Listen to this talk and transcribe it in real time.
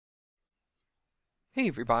Hey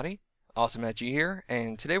everybody, AwesomeMattG here,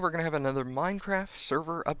 and today we're going to have another Minecraft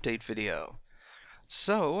server update video.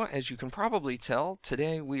 So, as you can probably tell,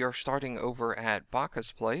 today we are starting over at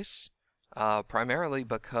Baka's place, primarily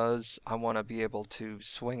because I want to be able to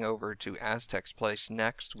swing over to Aztec's place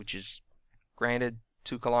next, which is, granted,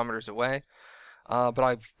 2 kilometers away, but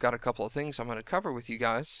I've got a couple of things I'm going to cover with you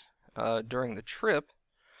guys during the trip,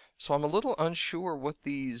 so I'm a little unsure what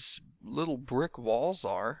these little brick walls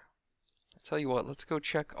are. Tell you what, let's go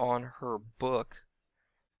check on her book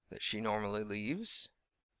that she normally leaves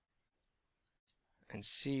and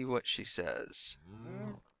see what she says.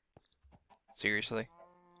 Seriously?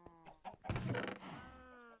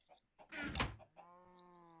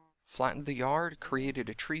 Flattened the yard, created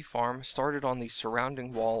a tree farm, started on the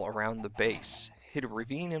surrounding wall around the base. Hit a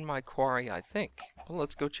ravine in my quarry, I think. Well,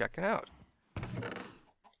 let's go check it out.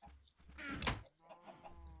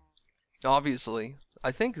 Obviously,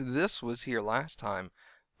 I think this was here last time,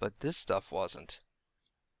 but this stuff wasn't.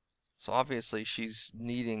 So obviously she's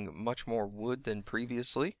needing much more wood than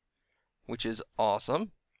previously, which is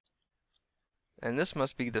awesome. And this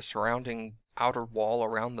must be the surrounding outer wall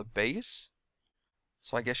around the base.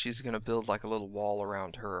 So I guess she's going to build like a little wall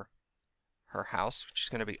around her house, which is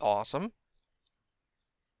going to be awesome.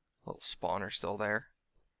 Little spawner still there.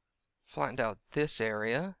 Flattened out this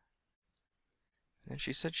area. And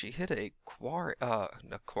she said she hit a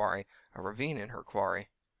ravine in her quarry.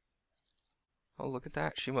 Oh, look at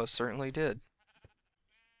that. She most certainly did.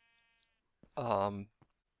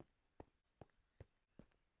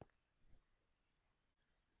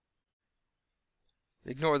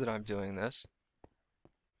 Ignore that I'm doing this.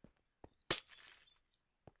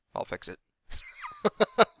 I'll fix it.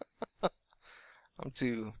 I'm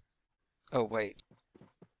too... Oh, wait.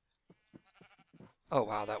 Oh,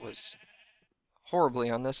 wow, that was horribly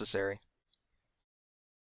unnecessary.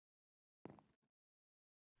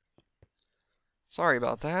 Sorry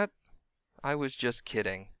about that. I was just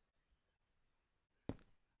kidding.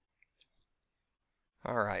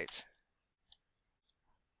 Alright.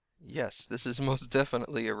 Yes, this is most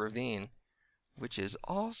definitely a ravine, which is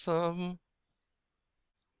awesome.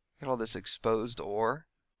 Got all this exposed ore.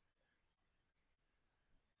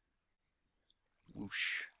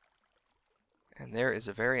 Whoosh. And there is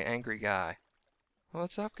a very angry guy.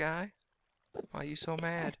 What's up, guy? Why are you so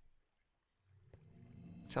mad?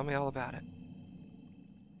 Tell me all about it.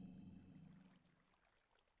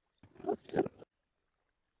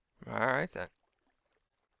 Alright then.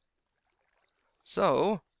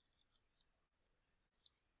 So,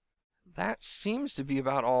 that seems to be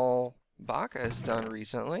about all Baka has done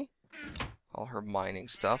recently. All her mining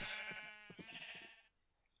stuff.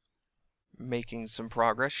 Making some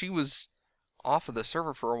progress. She was off of the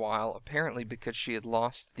server for a while, apparently because she had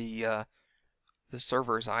lost the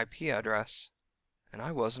server's IP address, and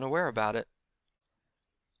I wasn't aware about it.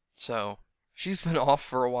 So, she's been off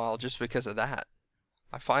for a while just because of that.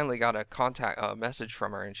 I finally got a message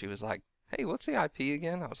from her, and she was like, "Hey, what's the IP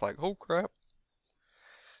again?" I was like, "Oh crap."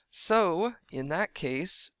 So, in that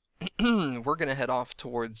case, we're going to head off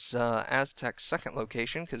towards Aztec's second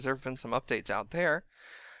location, because there have been some updates out there.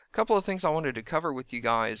 A couple of things I wanted to cover with you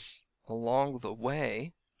guys along the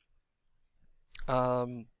way.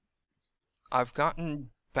 I've gotten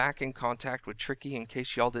back in contact with Tricky in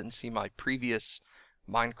case y'all didn't see my previous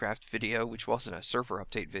Minecraft video, which wasn't a server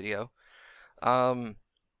update video. I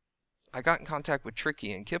got in contact with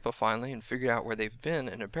Tricky and Kippa finally and figured out where they've been,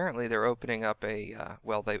 and apparently they're opening up a,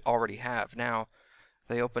 well, they already have now.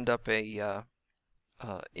 They opened up a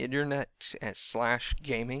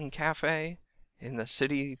internet/gaming cafe in the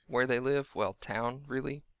city where they live, well, town,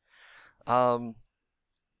 really. So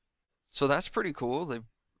that's pretty cool. They've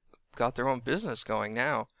got their own business going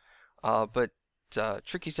now. But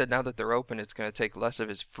Tricky said now that they're open, it's going to take less of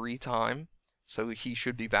his free time, so he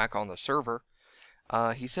should be back on the server.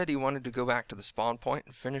 He said he wanted to go back to the spawn point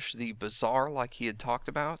and finish the bazaar like he had talked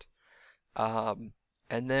about. And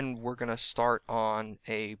then we're going to start on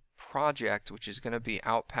a project which is going to be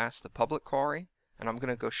out past the public quarry. And I'm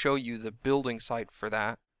going to go show you the building site for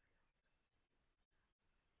that.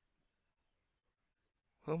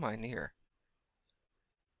 Who am I near?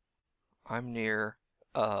 I'm near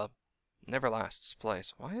Neverlast's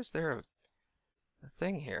place. Why is there a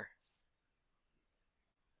thing here?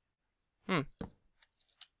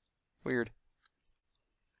 Weird.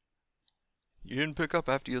 You didn't pick up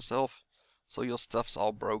after yourself, so your stuff's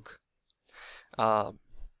all broke.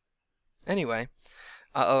 Anyway,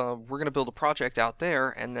 we're going to build a project out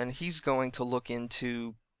there, and then he's going to look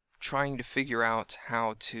into trying to figure out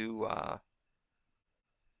how to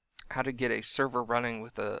get a server running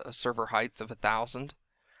with a server height of 1,000,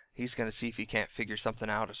 He's going to see if he can't figure something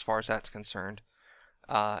out as far as that's concerned.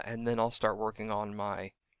 And then I'll start working on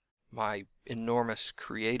my enormous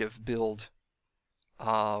creative build.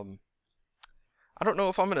 I don't know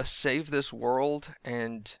if I'm going to save this world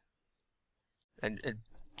and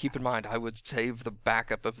keep in mind I would save the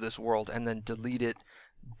backup of this world and then delete it,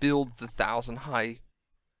 build the 1,000 high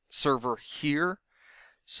server here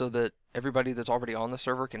so that everybody that's already on the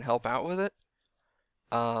server can help out with it.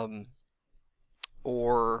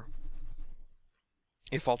 Or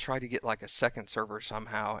if I'll try to get like a second server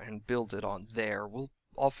somehow and build it on there,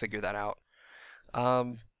 I'll figure that out.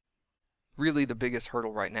 Really the biggest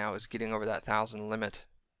hurdle right now is getting over that 1,000 limit,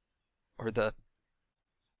 or the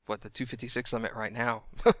 256 limit right now.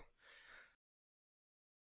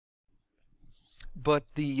 But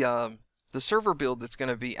the server build that's going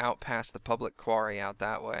to be out past the public quarry out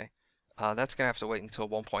that way, that's going to have to wait until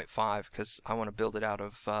 1.5 because I want to build it out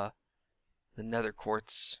of the nether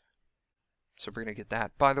quartz. So we're going to get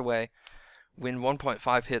that. By the way, when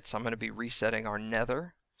 1.5 hits, I'm going to be resetting our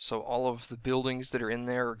nether. So all of the buildings that are in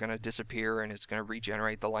there are going to disappear, and it's going to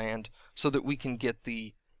regenerate the land so that we can get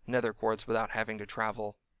the nether quartz without having to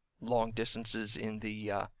travel long distances in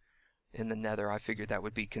the nether. I figured that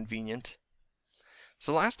would be convenient.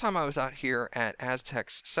 So last time I was out here at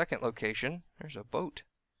Aztec's second location, there's a boat.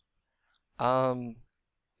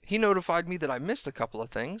 He notified me that I missed a couple of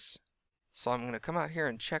things, so I'm going to come out here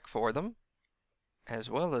and check for them, as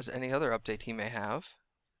well as any other update he may have.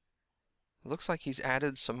 It looks like he's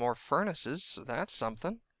added some more furnaces, so that's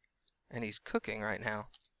something. And he's cooking right now.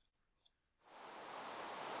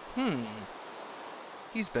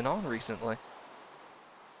 He's been on recently.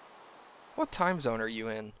 What time zone are you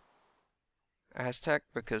in, Aztec?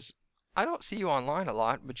 Because I don't see you online a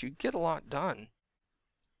lot, but you get a lot done.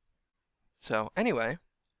 So, anyway,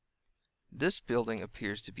 this building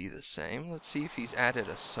appears to be the same. Let's see if he's added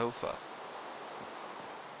a sofa.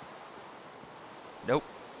 Nope.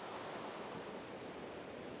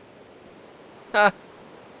 Ha!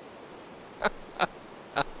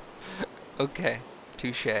 Okay,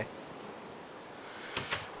 touche.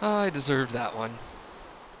 I deserved that one.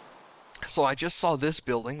 So I just saw this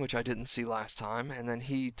building, which I didn't see last time, and then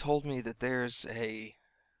he told me that there's a...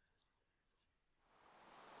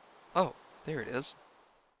 Oh, there it is.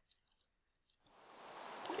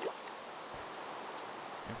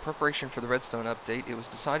 In preparation for the redstone update, it was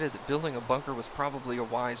decided that building a bunker was probably a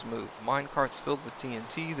wise move. Minecarts filled with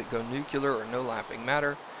TNT that go nuclear are no laughing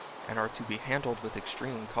matter and are to be handled with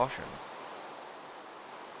extreme caution.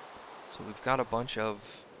 So we've got a bunch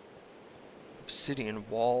of obsidian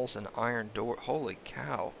walls and iron door. Holy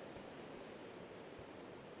cow.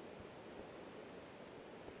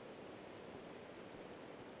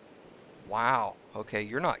 Wow. Okay,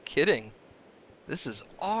 you're not kidding. This is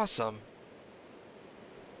awesome.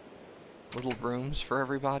 Little rooms for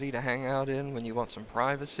everybody to hang out in when you want some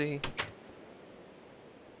privacy.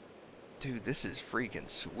 Dude, this is freaking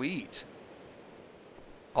sweet.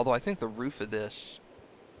 Although I think the roof of this,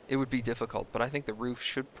 it would be difficult, but I think the roof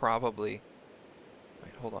should probably...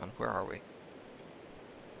 Wait, hold on, where are we?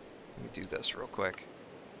 Let me do this real quick.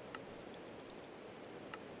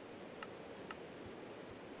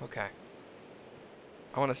 Okay.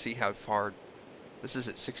 I want to see how far... This is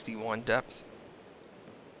at 61 depth.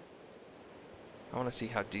 I want to see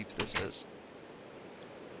how deep this is.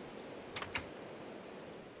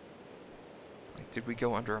 Like, did we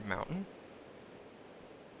go under a mountain?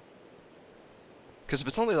 Because if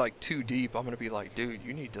it's only like 2 deep, I'm going to be like, dude,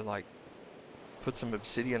 you need to like put some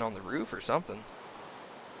obsidian on the roof or something.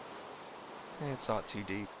 It's not too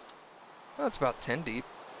deep. Oh, it's about 10 deep.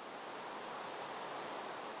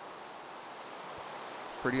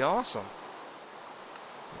 Pretty awesome.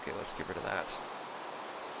 Okay, let's get rid of that.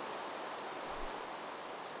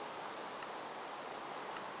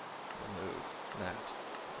 Remove that.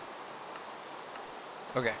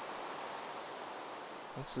 Okay.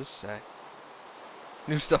 What's this say?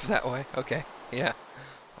 New stuff that way. Okay. Yeah.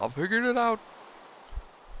 I'll figure it out.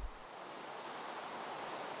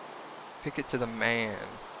 Pick it to the man.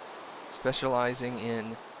 Specializing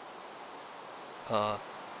in, I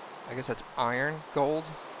guess that's iron, gold,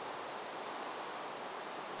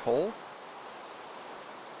 coal,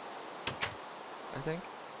 I think.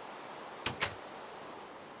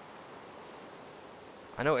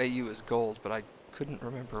 I know AU is gold, but I couldn't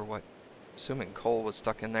remember what, assuming coal was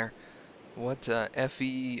stuck in there, what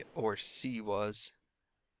FE or C was.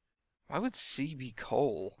 Why would C be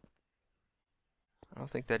coal? I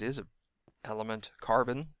don't think that is a element.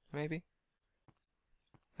 Carbon, maybe?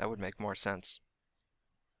 That would make more sense.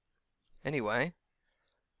 Anyway,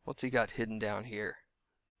 what's he got hidden down here?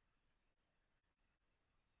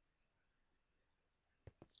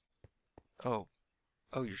 Oh.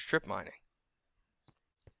 Oh, you're strip mining.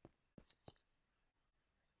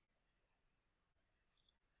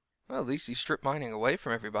 Well, at least he's strip mining away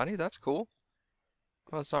from everybody. That's cool.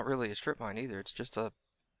 Well, it's not really a strip mine either. It's just a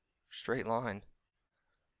straight line.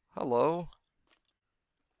 Hello.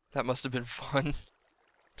 That must have been fun.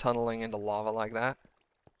 Tunneling into lava like that.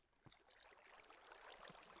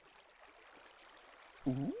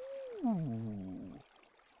 Ooh.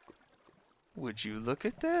 Would you look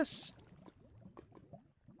at this?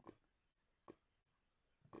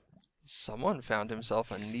 Someone found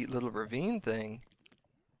himself a neat little ravine thing.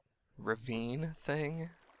 Ravine thing?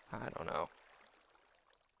 I don't know.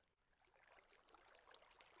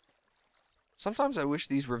 Sometimes I wish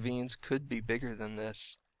these ravines could be bigger than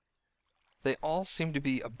this. They all seem to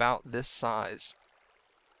be about this size.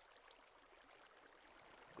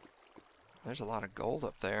 There's a lot of gold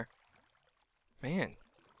up there. Man,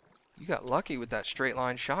 you got lucky with that straight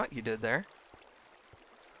line shot you did there.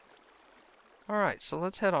 Alright, so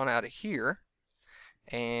let's head on out of here.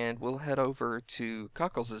 And we'll head over to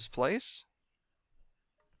Kuckles' place.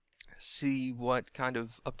 See what kind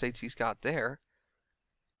of updates he's got there.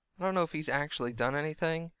 I don't know if he's actually done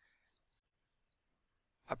anything.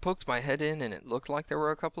 I poked my head in and it looked like there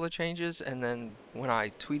were a couple of changes, and then when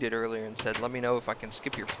I tweeted earlier and said, let me know if I can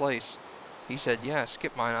skip your place, he said, yeah,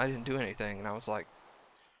 skip mine, I didn't do anything. And I was like,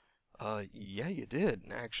 yeah, you did,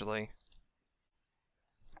 actually.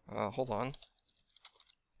 Hold on.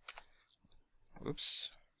 Oops.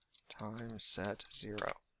 Time set 0.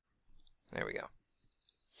 There we go.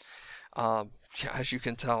 Yeah, as you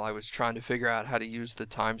can tell, I was trying to figure out how to use the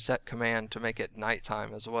time set command to make it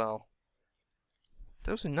nighttime as well.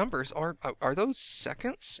 Those numbers are those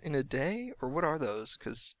seconds in a day, or what are those?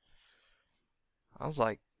 Because I was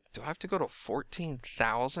like, do I have to go to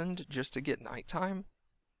 14,000 just to get nighttime?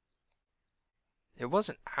 It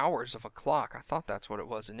wasn't hours of a clock. I thought that's what it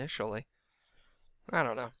was initially. I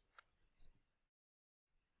don't know.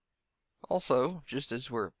 Also, just as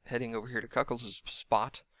we're heading over here to Kuckles'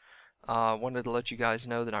 spot, wanted to let you guys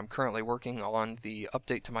know that I'm currently working on the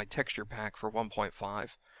update to my texture pack for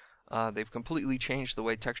 1.5. They've completely changed the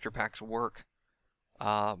way texture packs work.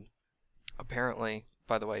 Apparently,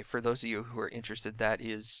 by the way, for those of you who are interested, that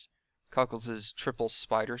is Kuckles' triple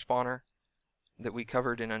spider spawner that we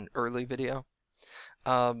covered in an early video.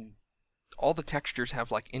 All the textures have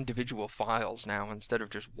like individual files now instead of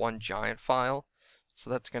just one giant file. So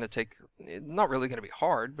that's going to take, not really going to be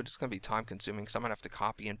hard, but it's going to be time consuming, so I'm going to have to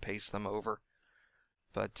copy and paste them over.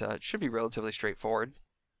 But it should be relatively straightforward.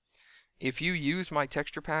 If you use my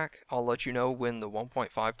texture pack, I'll let you know when the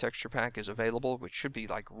 1.5 texture pack is available, which should be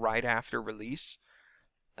like right after release.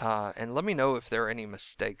 And let me know if there are any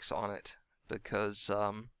mistakes on it, because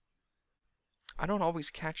I don't always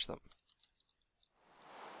catch them.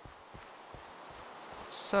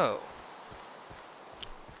 So,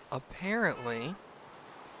 apparently,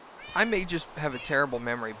 I may just have a terrible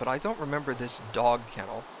memory, but I don't remember this dog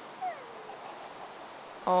kennel.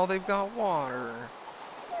 Oh, they've got water.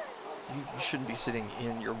 You shouldn't be sitting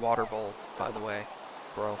in your water bowl, by the way,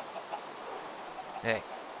 bro. Hey.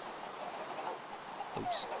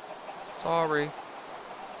 Oops. Sorry. You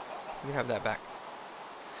can have that back.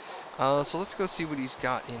 So let's go see what he's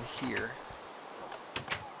got in here.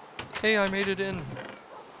 Hey, I made it in.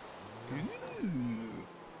 Ooh.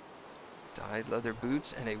 Dyed leather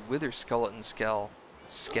boots and a wither skeleton skull.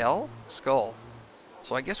 Skull.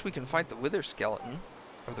 So I guess we can fight the wither skeleton,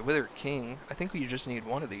 or the wither king. I think we just need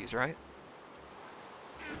one of these, right?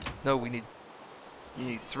 No, you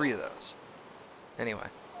need 3 of those. Anyway.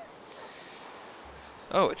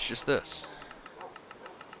 Oh, it's just this.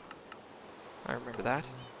 I remember that.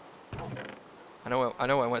 I know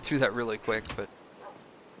I went through that really quick, but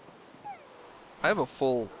I have a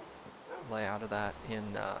full layout of that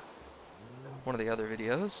in one of the other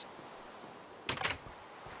videos.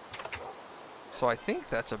 So I think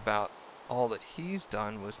that's about all that he's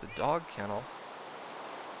done was the dog kennel.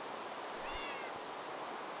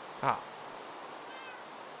 Ah.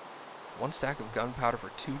 1 stack of gunpowder for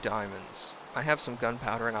 2 diamonds. I have some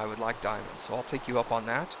gunpowder and I would like diamonds, so I'll take you up on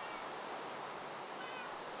that.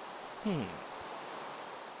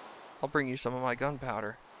 I'll bring you some of my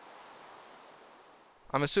gunpowder.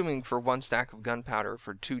 I'm assuming for 1 stack of gunpowder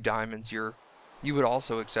for 2 diamonds, you would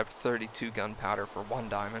also accept 32 gunpowder for 1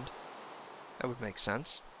 diamond. That would make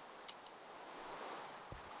sense.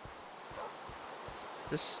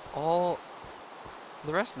 The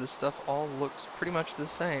rest of this stuff all looks pretty much the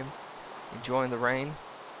same. Enjoying the rain.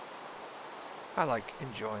 I like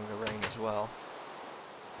enjoying the rain as well.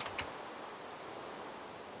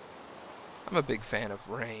 I'm a big fan of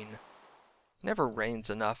rain. Never rains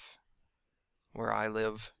enough where I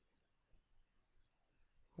live.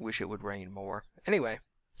 Wish it would rain more. Anyway,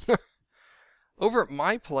 over at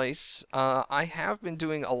my place, I have been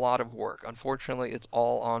doing a lot of work. Unfortunately, it's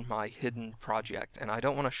all on my hidden project, and I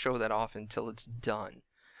don't want to show that off until it's done.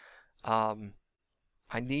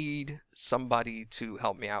 I need somebody to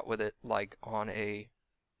help me out with it, like on a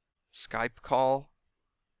Skype call.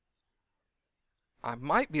 I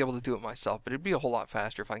might be able to do it myself, but it'd be a whole lot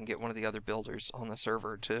faster if I can get one of the other builders on the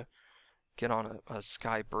server to get on a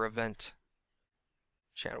Skype or event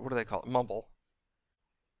channel. What do they call it? Mumble.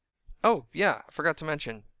 Oh, yeah, I forgot to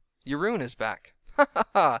mention. Jeroen is back. Ha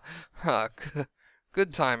ha ha.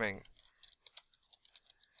 Good timing.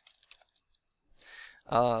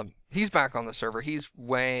 He's back on the server. He's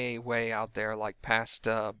way out there, like past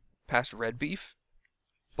Red Beef.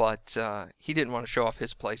 But he didn't want to show off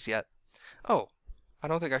his place yet. Oh, I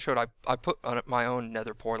don't think I showed. I put my own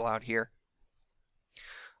nether portal out here.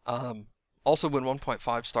 Also, when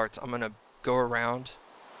 1.5 starts, I'm going to go around,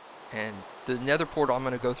 and the nether portal I'm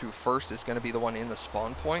going to go through first is going to be the one in the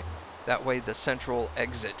spawn point. That way the central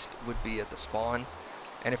exit would be at the spawn.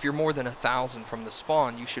 And if you're more than 1,000 from the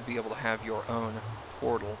spawn, you should be able to have your own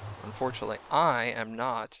portal. Unfortunately, I am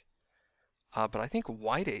not. But I think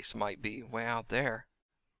White Ace might be way out there.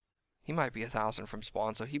 He might be 1,000 from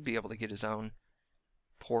spawn, so he'd be able to get his own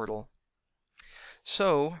portal.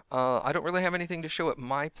 So, I don't really have anything to show at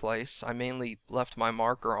my place. I mainly left my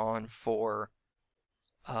marker on for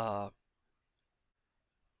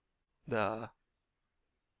the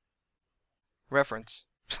reference.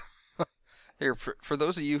 Here, for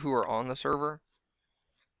those of you who are on the server,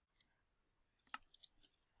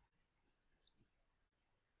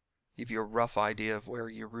 give you a rough idea of where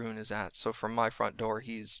Jeroen is at. So from my front door,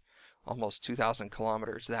 he's almost 2,000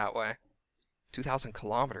 kilometers that way. 2,000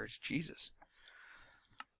 kilometers, Jesus.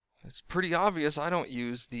 It's pretty obvious I don't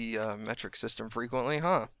use the metric system frequently,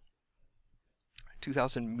 huh?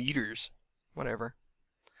 2,000 meters, whatever.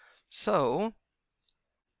 So,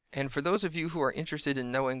 and for those of you who are interested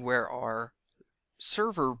in knowing where our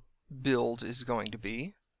server build is going to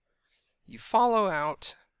be, you follow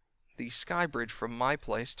out the sky bridge from my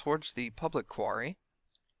place towards the public quarry.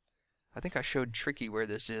 I think I showed Tricky where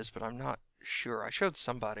this is, but I'm not sure. I showed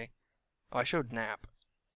somebody. Oh, I showed Nap.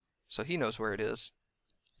 So he knows where it is.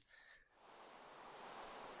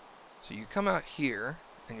 So you come out here,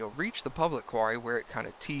 and you'll reach the public quarry where it kind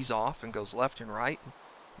of tees off and goes left and right.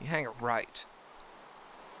 You hang a right.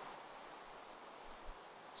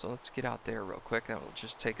 So let's get out there real quick. That will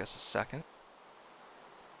just take us a second.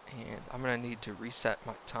 And I'm going to need to reset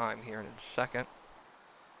my time here in a second.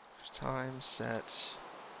 Time set.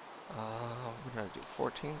 What did I do?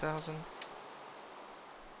 14,000?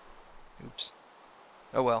 Oops.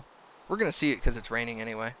 Oh well. We're going to see it because it's raining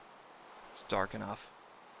anyway. It's dark enough.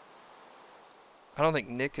 I don't think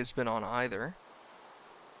Nick has been on either.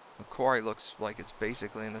 The quarry looks like it's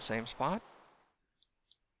basically in the same spot.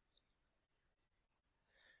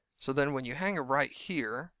 So then when you hang a right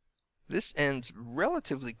here, this ends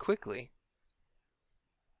relatively quickly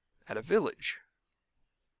at a village.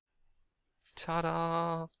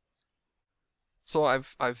 Ta-da! So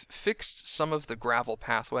I've fixed some of the gravel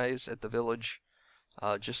pathways at the village,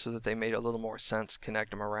 just so that they made a little more sense,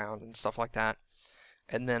 connect them around and stuff like that.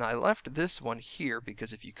 And then I left this one here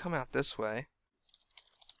because if you come out this way,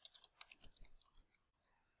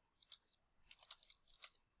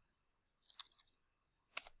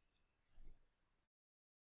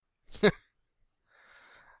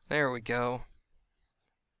 there we go.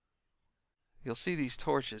 You'll see these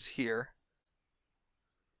torches here.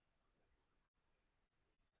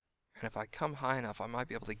 And if I come high enough, I might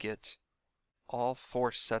be able to get all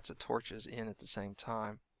 4 sets of torches in at the same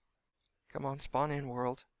time. Come on, spawn in,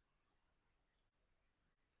 world.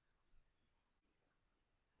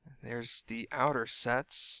 There's the outer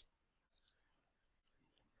sets.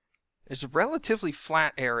 It's a relatively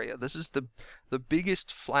flat area. This is the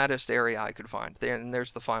biggest, flattest area I could find. There, and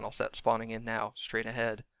there's the final set spawning in now, straight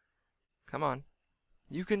ahead. Come on.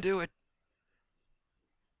 You can do it.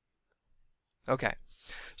 Okay.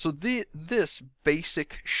 So this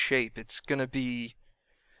basic shape, it's going to be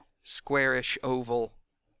squarish, oval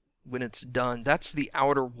when it's done. That's the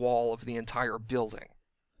outer wall of the entire building.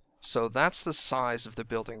 So that's the size of the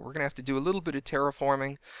building. We're going to have to do a little bit of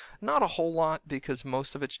terraforming. Not a whole lot because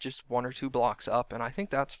most of it's just 1 or 2 blocks up, and I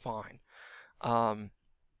think that's fine. But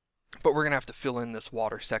we're going to have to fill in this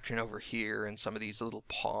water section over here and some of these little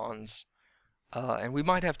ponds. And we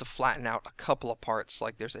might have to flatten out a couple of parts,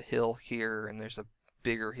 like there's a hill here and there's a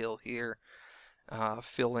bigger hill here.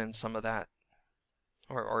 Fill in some of that,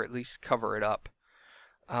 or at least cover it up.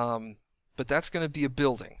 But that's going to be a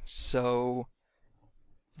building. So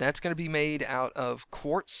That's going to be made out of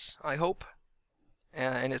quartz, I hope.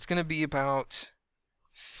 And it's going to be about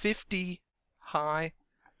 50 high.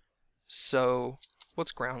 So,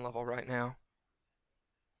 what's ground level right now?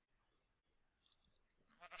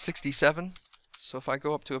 67. So if I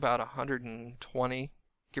go up to about 120,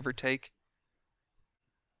 give or take,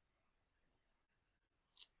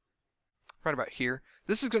 right about here,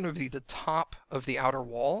 this is going to be the top of the outer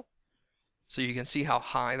wall. So you can see how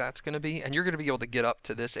high that's going to be, and you're going to be able to get up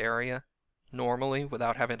to this area normally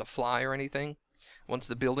without having to fly or anything once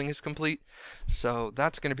the building is complete. So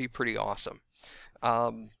that's going to be pretty awesome.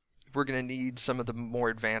 We're going to need some of the more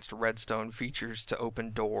advanced redstone features to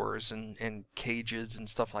open doors and cages and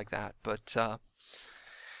stuff like that. But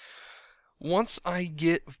once I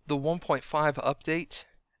get the 1.5 update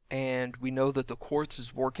and we know that the quartz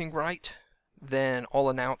is working right, then I'll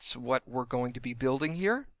announce what we're going to be building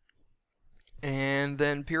here. And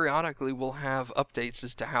then periodically we'll have updates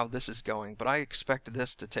as to how this is going. But I expect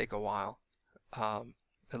this to take a while.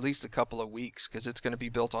 At least a couple of weeks, because it's going to be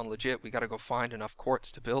built on legit. We got to go find enough quartz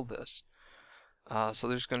to build this. So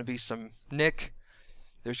there's going to be some Nick.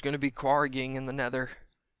 There's going to be quarrying in the Nether,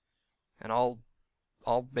 and I'll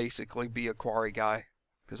basically be a quarry guy,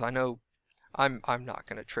 because I know I'm not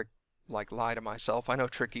going to lie to myself. I know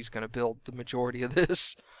Tricky's going to build the majority of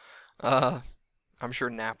this. I'm sure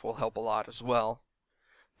Nap will help a lot as well.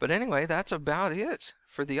 But anyway, that's about it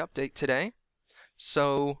for the update today.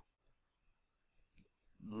 So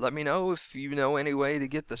let me know if you know any way to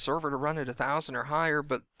get the server to run at 1,000 or higher.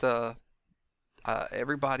 But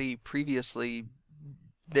everybody previously,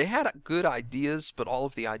 they had good ideas, but all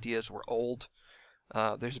of the ideas were old.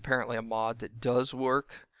 There's apparently a mod that does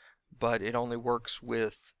work, but it only works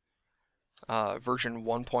with version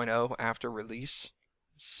 1.0 after release.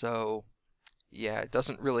 So yeah, it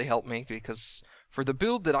doesn't really help me, because for the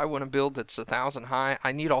build that I want to build that's 1,000 high,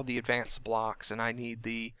 I need all the advanced blocks, and I need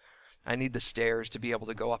the stairs to be able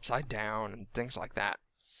to go upside down and things like that.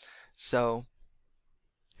 So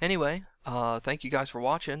anyway, thank you guys for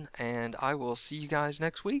watching, and I will see you guys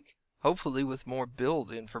next week, hopefully with more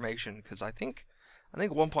build information, because I think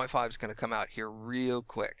 1.5 is going to come out here real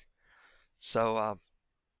quick. So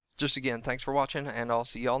just again, thanks for watching, and I'll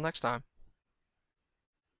see y'all next time.